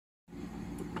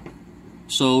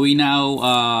So we now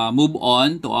move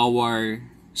on to our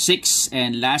sixth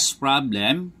and last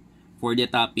problem for the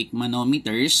topic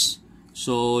manometers.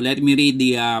 So let me read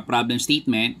the problem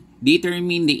statement.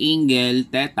 Determine the angle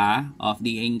theta of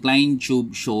the inclined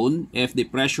tube shown if the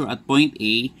pressure at point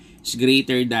A is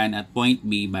greater than at point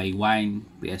B by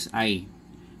 1 psi.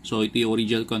 So ito yung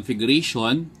original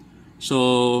configuration.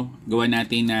 So gawa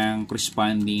natin ng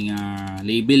corresponding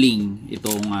labeling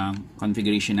itong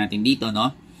configuration natin dito,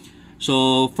 no?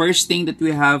 So, first thing that we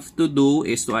have to do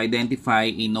is to identify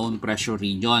a known pressure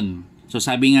region. So,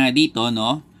 sabi nga dito,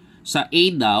 no, sa A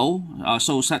daw,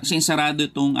 since sarado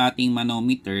itong ating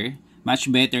manometer, much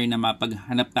better na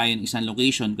mapaghanap tayo ng isang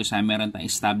location kung saan meron tayong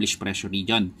established pressure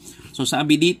region. So,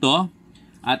 sabi dito,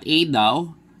 at A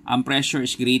daw, ang pressure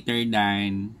is greater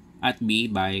than at B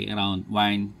by around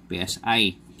 1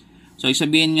 psi. So,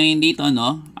 isabihin ngayon dito,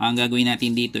 no, ang gagawin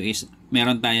natin dito is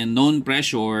meron tayong known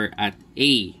pressure at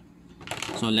A.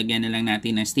 So, lagyan na lang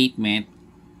natin ng statement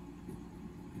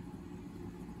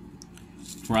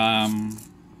from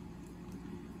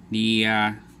the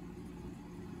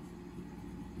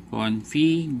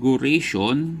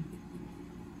configuration.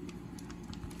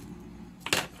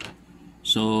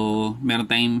 So, meron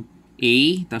tayong A,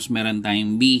 tapos meron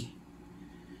tayong B.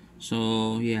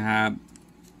 So, you have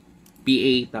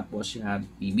PA, tapos you have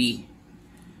PB.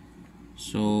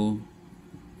 So,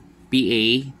 PA,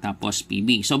 tapos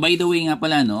PB. So, by the way nga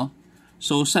pala, no?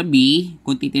 So, sa B,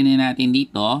 kung titignan natin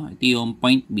dito, ito yung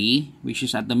point B, which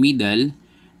is at the middle.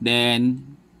 Then,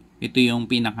 ito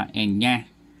yung pinaka-end niya.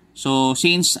 So,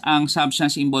 since ang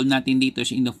substance involved natin dito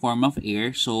is in the form of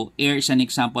air, so air is an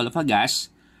example of a gas.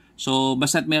 So,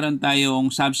 basta't meron tayong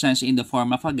substance in the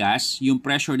form of a gas, yung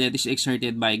pressure that is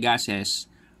exerted by gases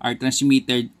are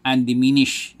transmitted and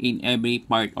diminished in every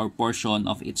part or portion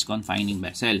of its confining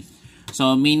vessel.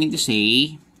 So, meaning to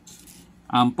say,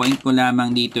 ang point ko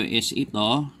lamang dito is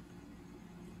ito.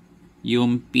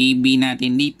 Yung PB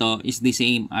natin dito is the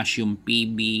same as yung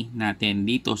PB natin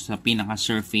dito sa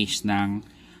pinaka-surface ng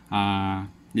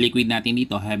liquid natin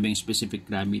dito having specific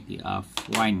gravity of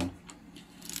 1.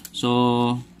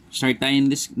 So, start tayo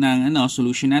ng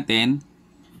solution natin.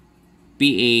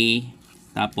 PA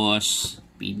tapos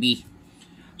PB.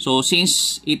 So,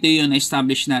 since ito yung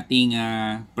na-establish nating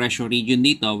pressure region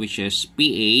dito, which is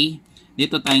PA,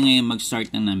 dito tayo ngayon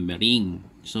mag-start ng numbering.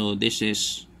 So, this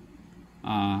is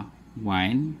 1,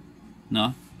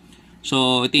 no?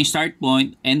 So, ito yung start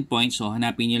point, end point. So,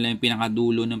 hanapin nyo lang yung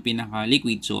pinakadulo ng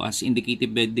pinaka-liquid. So, as indicated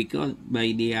by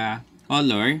the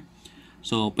color.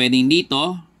 So, pwedeng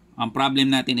dito. Ang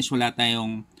problem natin is wala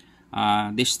tayong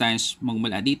distance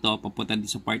magmula dito, papunta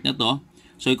dito sa part na to.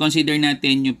 So, i-consider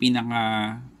natin yung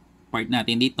pinaka-part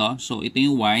natin dito. So, ito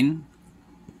yung 1.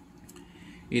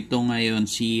 Ito ngayon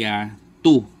si 2.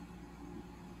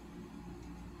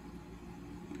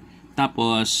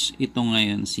 Tapos, ito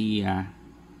ngayon si 3.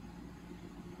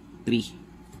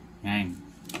 Yan.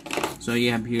 So,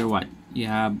 you have here what? You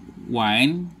have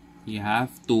 1, you have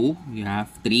 2, you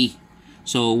have 3.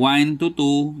 So, 1 to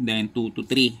 2, then 2 to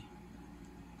 3.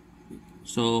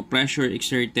 So, pressure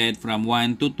exerted from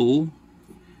 1 to 2.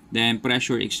 Then,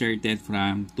 pressure exerted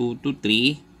from 2 to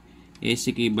 3 is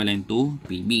equivalent to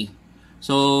PB.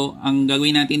 So, ang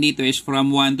gagawin natin dito is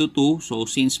from 1 to 2. So,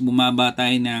 since bumaba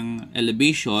tayo ng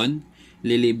elevation,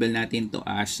 lilabel natin to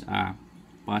as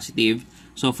positive.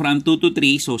 So, from 2 to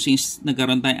 3, so since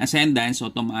nagkaroon tayong ascendance,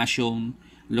 so tumaas yung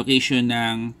location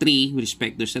ng 3 with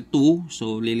respect to sa 2.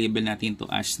 So, lilabel natin to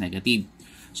as negative.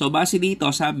 So, base dito,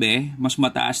 sabi, mas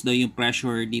mataas daw yung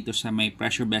pressure dito sa may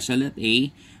pressure vessel at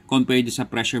A compared sa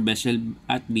pressure vessel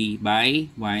at B by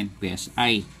 1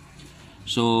 psi.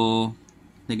 So,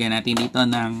 lagyan natin dito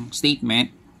ng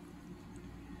statement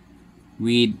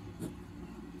with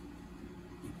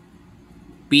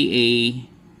PA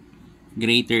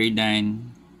greater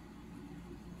than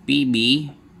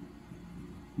PB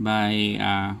by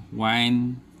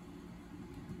 1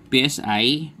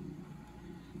 psi.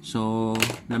 So,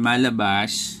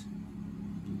 lumalabas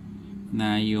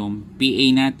na yung PA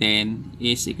natin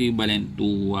is equivalent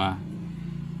to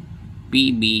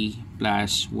PB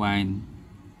plus 1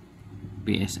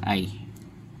 psi.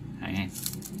 Ayan.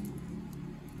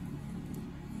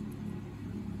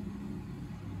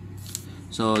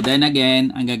 So, then again,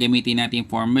 ang gagamitin natin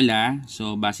formula.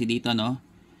 So, base dito, no?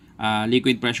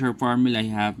 Liquid pressure formula,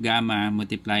 you have gamma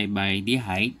multiplied by the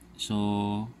height.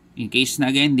 So, in case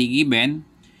na again, di given,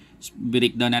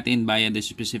 breakdown natin via the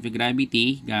specific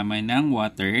gravity, gamma ng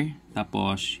water,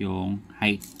 tapos yung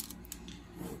height.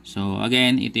 So,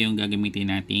 again, ito yung gagamitin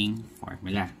nating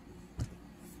formula.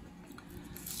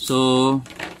 So,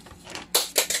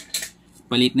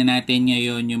 palit na natin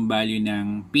ngayon yung value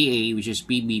ng PA, which is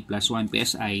PB plus 1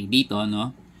 PSI dito,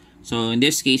 no? So, in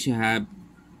this case, you have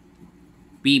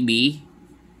PB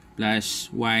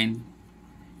plus 1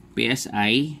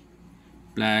 PSI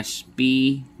plus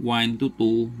P1 to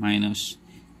 2 minus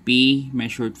P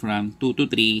measured from 2 to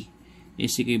 3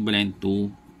 is equivalent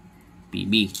to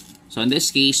PB. So, in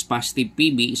this case, positive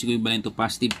PB is equivalent to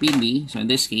positive PB. So, in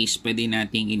this case, pwede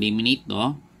nating eliminate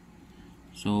to.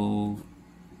 So,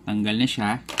 tanggal na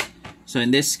siya. So,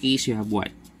 in this case, you have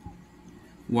what?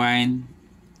 1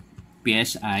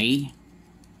 PSI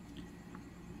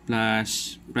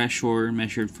plus pressure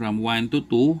measured from 1 to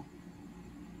 2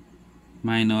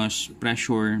 minus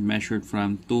pressure measured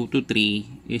from 2 to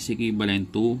 3 is equivalent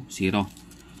to 0.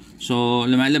 So,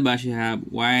 lumalabas, you have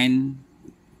 1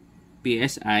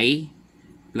 PSI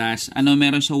plus, ano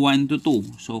meron sa 1 to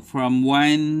 2? So, from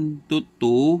 1 to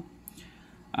 2,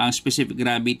 ang specific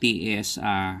gravity is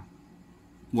 1.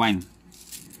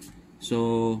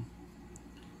 So,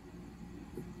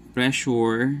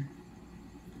 pressure,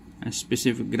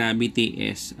 specific gravity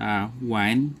is 1,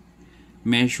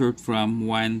 measured from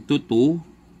 1 to 2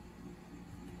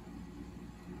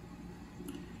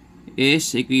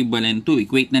 is equivalent to,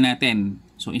 equate na natin.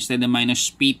 So, instead of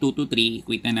minus P2 to 3,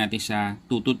 equate na natin sa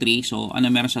 2 to 3. So, ano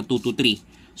meron sa 2 to 3?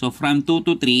 So, from 2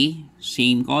 to 3,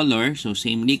 same color, so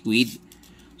same liquid.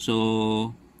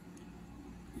 So,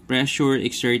 pressure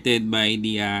exerted by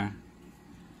the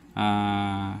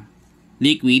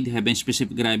liquid having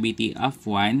specific gravity of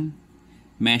 1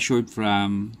 measured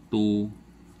from 2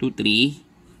 to 3.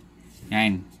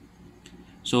 Yan.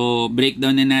 So,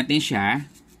 breakdown na natin siya.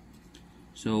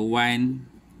 So, 1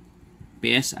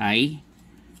 PSI.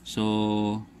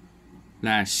 So,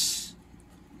 plus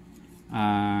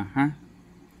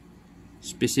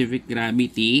specific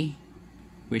gravity,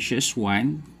 which is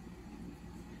 1.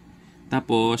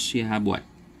 Tapos, you have what?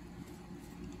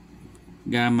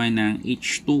 Gamma ng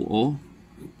H2O.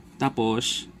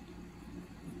 Tapos,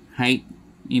 height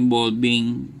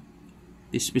involving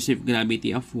the specific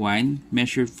gravity of 1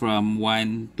 measured from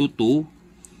 1 to 2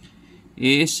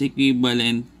 is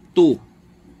equivalent to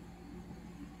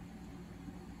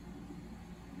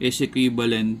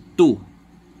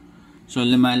So,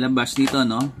 lumalabas dito,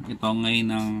 no? Ito ngayon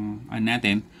ang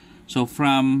natin. So,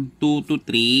 from 2 to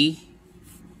 3.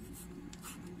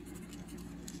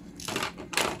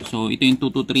 So, ito yung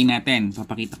 2 to 3 natin.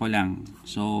 Papakita ko lang.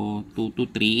 So, 2 to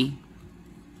 3.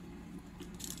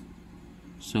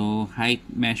 So, height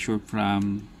measured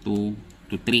from 2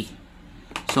 to 3.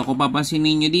 So, kung papansin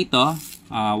niyo dito,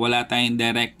 wala tayong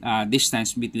direct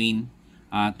distance between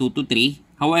 2 to 3.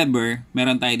 However,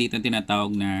 meron tayo dito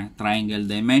tinatawag na triangle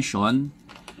dimension.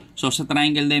 So, sa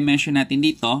triangle dimension natin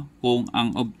dito, kung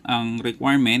ang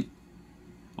requirement,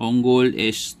 ang goal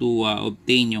is to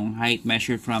obtain yung height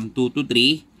measured from 2 to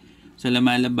 3. So,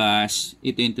 lumalabas,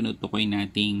 ito yung tinutukoy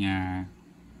nating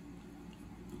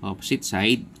opposite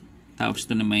side. Tapos,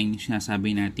 ito naman yung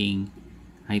sinasabi nating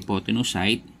hypotenuse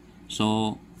side.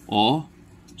 So, O.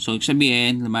 So,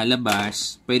 sabihin,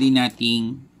 lumalabas, pwede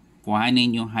nating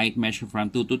kuhanin yung height measure from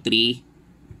 2 to 3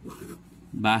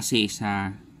 base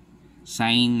sa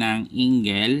sign ng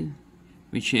angle,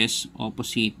 which is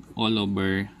opposite all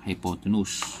over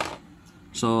hypotenuse.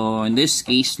 So, in this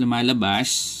case,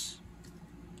 lumalabas,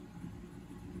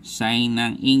 sign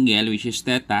ng angle, which is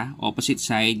theta. Opposite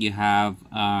side, you have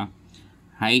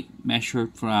height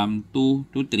measured from 2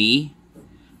 to 3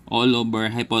 all over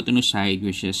hypotenuse side,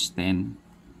 which is 10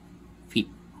 feet.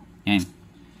 Yan.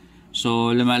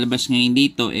 So, lumalabas ngayon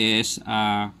dito is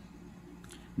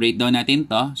breakdown natin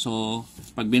to. So,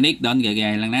 pag breakdown,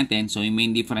 gagaya lang natin. So, yung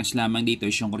main difference lamang dito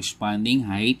is yung corresponding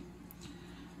height.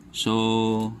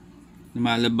 So,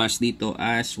 lumalabas dito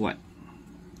as what?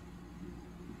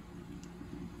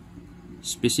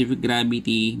 Specific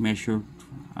gravity measured,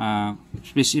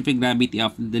 specific gravity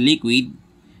of the liquid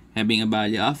having a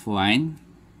value of 1.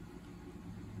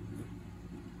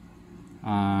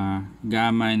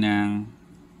 Gamma ng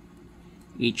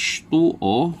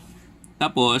H2O.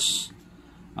 Tapos,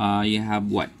 you have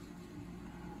what?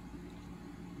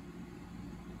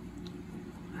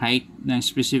 Height ng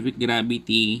specific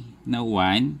gravity na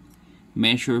 1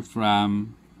 measured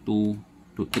from 2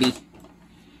 to 3.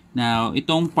 Now,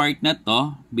 itong part na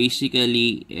to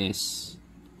basically is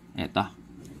eto.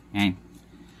 Yan.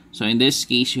 So, in this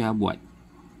case, you have what?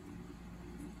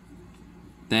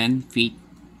 10 feet.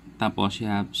 Tapos, you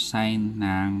have sign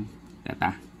ng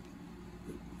theta.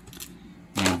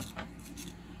 Yan.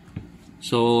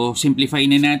 So, simplify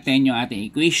na natin yung ating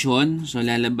equation. So,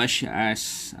 lalabas siya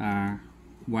as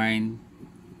 1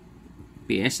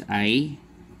 PSI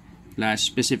plus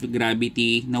specific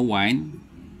gravity na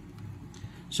 1.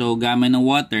 So, gamma ng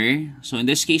water. So, in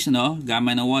this case,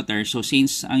 gamma ng water. So,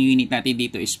 since ang unit natin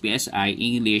dito is PSI,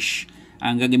 English,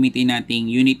 ang gagamitin nating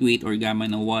unit weight or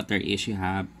gamma ng water is you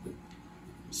have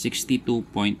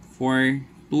 62.427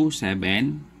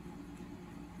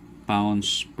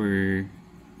 pounds per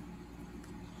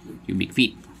cubic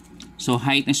feet. So,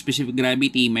 height ng specific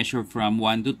gravity measure from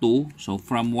 1 to 2. So,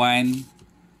 from 1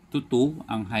 to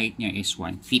 2, ang height niya is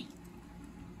 1 feet.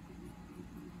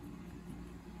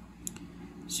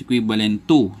 Is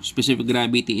equivalent to specific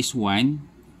gravity is 1.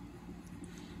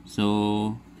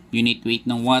 So, unit weight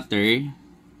ng water,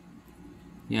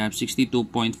 you have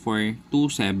 62.427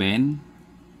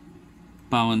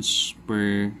 pounds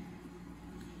per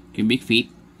cubic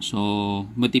feet. So,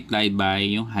 multiplied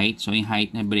by yung height. So, yung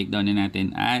height na breakdown na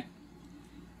natin at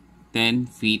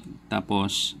 10 feet.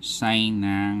 Tapos, sine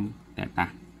ng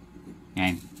theta.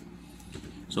 Yan.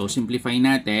 So, simplify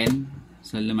natin.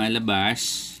 So,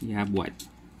 lumalabas, you have what?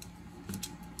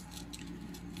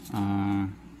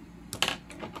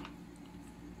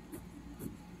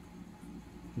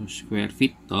 So square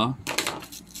feet to.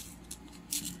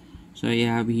 So you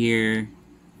have here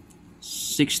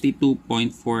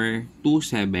 62.427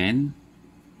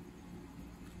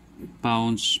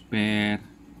 pounds per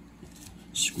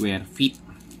square feet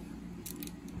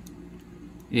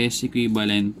is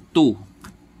equivalent to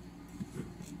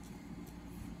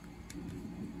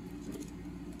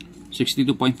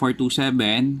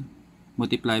 62.427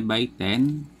 multiplied by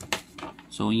 10.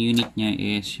 So, unit niya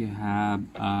is you have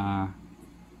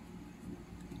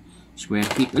square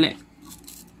feet ulit.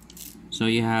 So,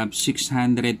 you have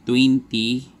 620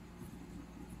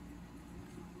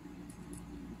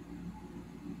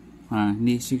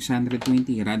 hindi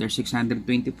 620, rather 624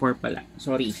 pala.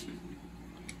 Sorry.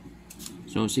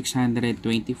 So,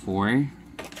 624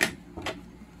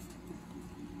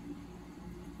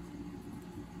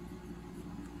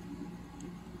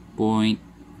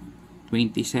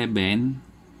 0.27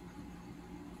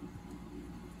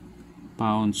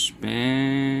 pounds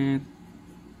per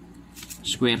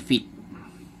square feet.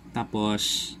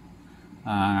 Tapos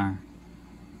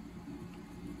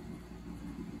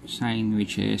sine,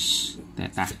 which is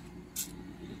theta.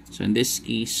 So in this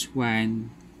case,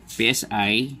 1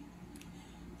 PSI,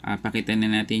 pakita na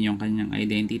natin yung kanyang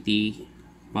identity,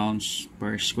 pounds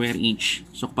per square inch.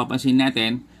 So kung papansin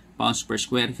natin, pounds per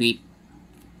square feet.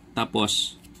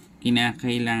 Tapos,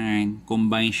 kinakailangan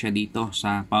combine siya dito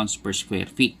sa pounds per square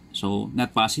feet. So,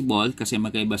 not possible kasi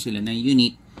magkaiba sila ng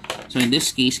unit. So, in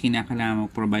this case,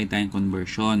 kinakailangan mag-provide tayong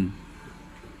conversion.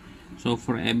 So,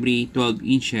 for every 12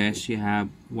 inches, you have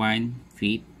 1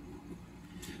 feet.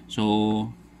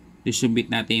 So, distribute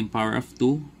natin yung power of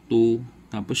 2. 2,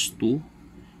 tapos 2.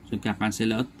 So,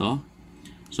 kakancel out to.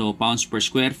 So, pounds per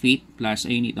square feet plus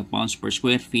a unit of pounds per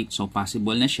square feet. So,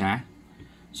 possible na siya.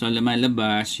 So,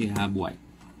 lumalabas, you have what?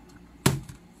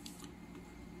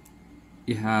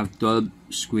 You have 12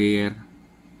 square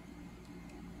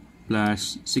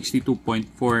plus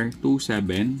 62.427.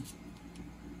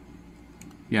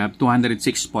 You have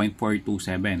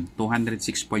 206.427.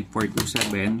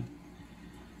 206.427.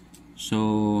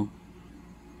 So,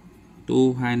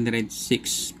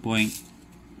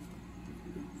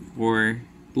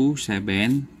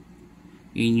 206.427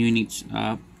 in units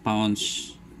of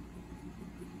pounds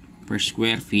per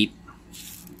square feet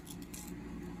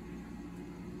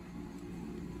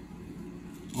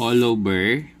all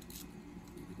over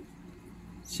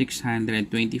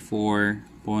 624.27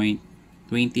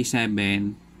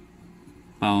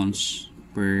 pounds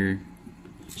per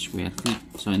square feet.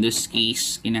 So in this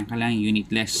case, kinakailangan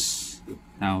unitless.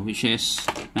 Now, which is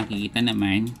nakikita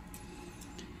naman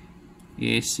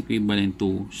is equivalent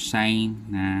to sine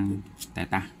ng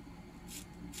theta.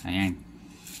 Ayan.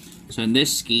 So in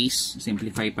this case,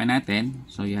 simplify pa natin.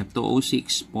 So you have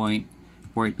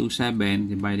 206.427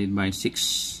 divided by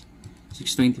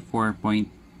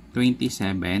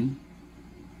 624.27.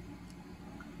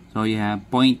 So you have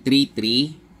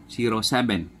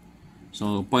 0.3307.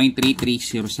 So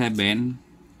 0.3307.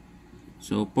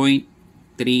 So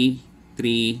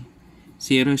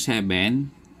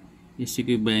 0.3307 is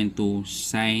equivalent to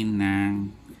sine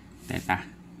ng theta.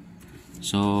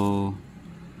 So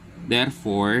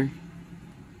therefore,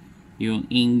 yung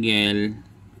angle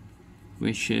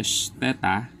which is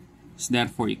theta is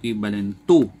therefore equivalent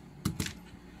to,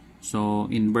 so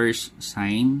inverse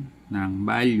sine ng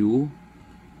value,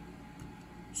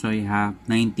 so you have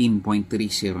 19.309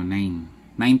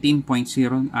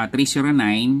 309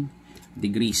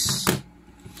 degrees.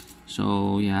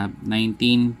 So you have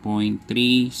 19.309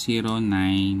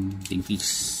 degrees.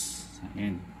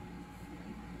 Ayan.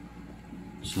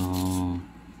 So,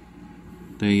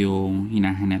 ito yung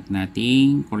hinahanap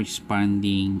nating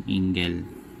corresponding angle.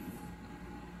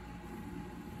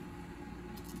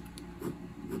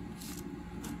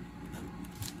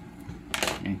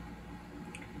 Okay.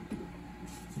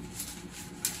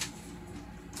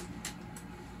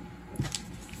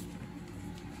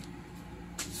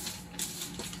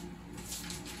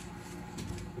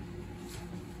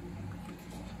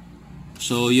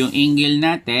 So, yung angle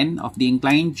natin of the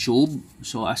inclined tube,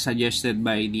 so as suggested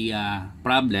by the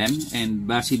problem and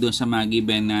base doon sa mga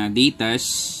given na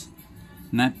datas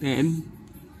natin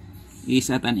is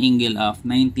at an angle of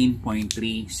 19.309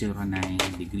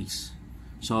 degrees.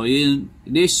 So,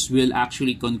 this will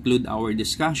actually conclude our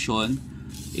discussion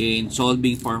in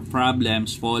solving for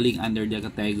problems falling under the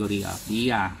category of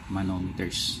the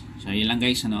manometers. So, yun lang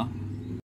guys, ano?